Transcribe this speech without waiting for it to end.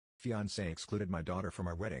Fiance excluded my daughter from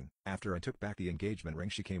our wedding. After I took back the engagement ring,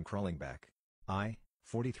 she came crawling back. I,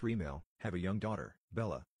 43 male, have a young daughter,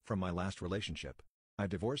 Bella, from my last relationship. I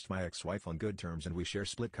divorced my ex-wife on good terms and we share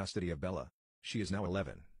split custody of Bella. She is now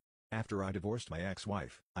 11. After I divorced my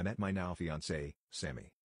ex-wife, I met my now fiancé,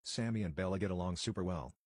 Sammy. Sammy and Bella get along super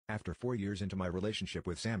well. After 4 years into my relationship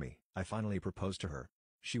with Sammy, I finally proposed to her.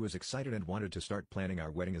 She was excited and wanted to start planning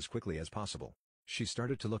our wedding as quickly as possible. She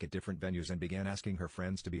started to look at different venues and began asking her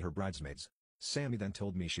friends to be her bridesmaids. Sammy then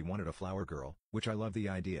told me she wanted a flower girl, which I loved the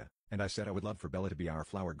idea, and I said I would love for Bella to be our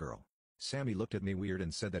flower girl. Sammy looked at me weird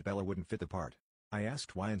and said that Bella wouldn't fit the part. I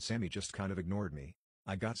asked why and Sammy just kind of ignored me.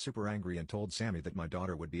 I got super angry and told Sammy that my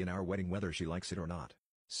daughter would be in our wedding whether she likes it or not.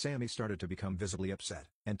 Sammy started to become visibly upset,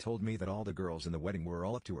 and told me that all the girls in the wedding were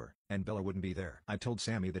all up to her, and Bella wouldn't be there. I told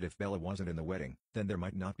Sammy that if Bella wasn't in the wedding, then there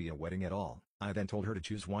might not be a wedding at all. I then told her to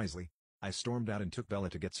choose wisely. I stormed out and took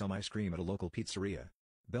Bella to get some ice cream at a local pizzeria.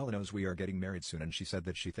 Bella knows we are getting married soon and she said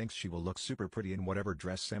that she thinks she will look super pretty in whatever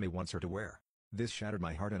dress Sammy wants her to wear. This shattered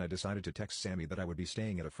my heart and I decided to text Sammy that I would be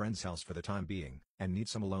staying at a friend's house for the time being, and need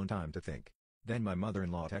some alone time to think. Then my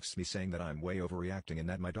mother-in-law texts me saying that I'm way overreacting and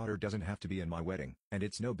that my daughter doesn't have to be in my wedding, and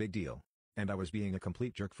it's no big deal. And I was being a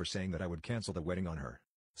complete jerk for saying that I would cancel the wedding on her.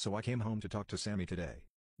 So I came home to talk to Sammy today.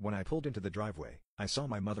 When I pulled into the driveway, I saw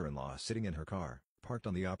my mother-in-law sitting in her car, parked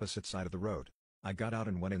on the opposite side of the road. I got out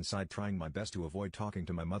and went inside trying my best to avoid talking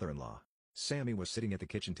to my mother-in-law. Sammy was sitting at the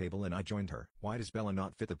kitchen table and I joined her. Why does Bella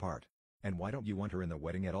not fit the part? And why don't you want her in the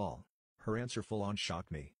wedding at all? Her answer full-on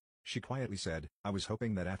shocked me. She quietly said, I was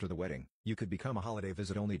hoping that after the wedding, you could become a holiday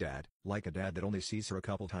visit-only dad, like a dad that only sees her a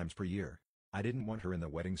couple times per year. I didn't want her in the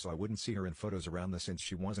wedding so I wouldn't see her in photos around since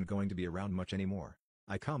she wasn't going to be around much anymore.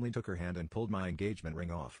 I calmly took her hand and pulled my engagement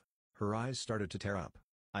ring off. Her eyes started to tear up.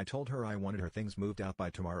 I told her I wanted her things moved out by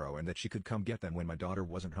tomorrow and that she could come get them when my daughter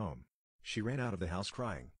wasn't home. She ran out of the house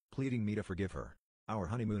crying, pleading me to forgive her. Our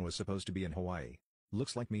honeymoon was supposed to be in Hawaii.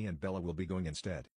 Looks like me and Bella will be going instead.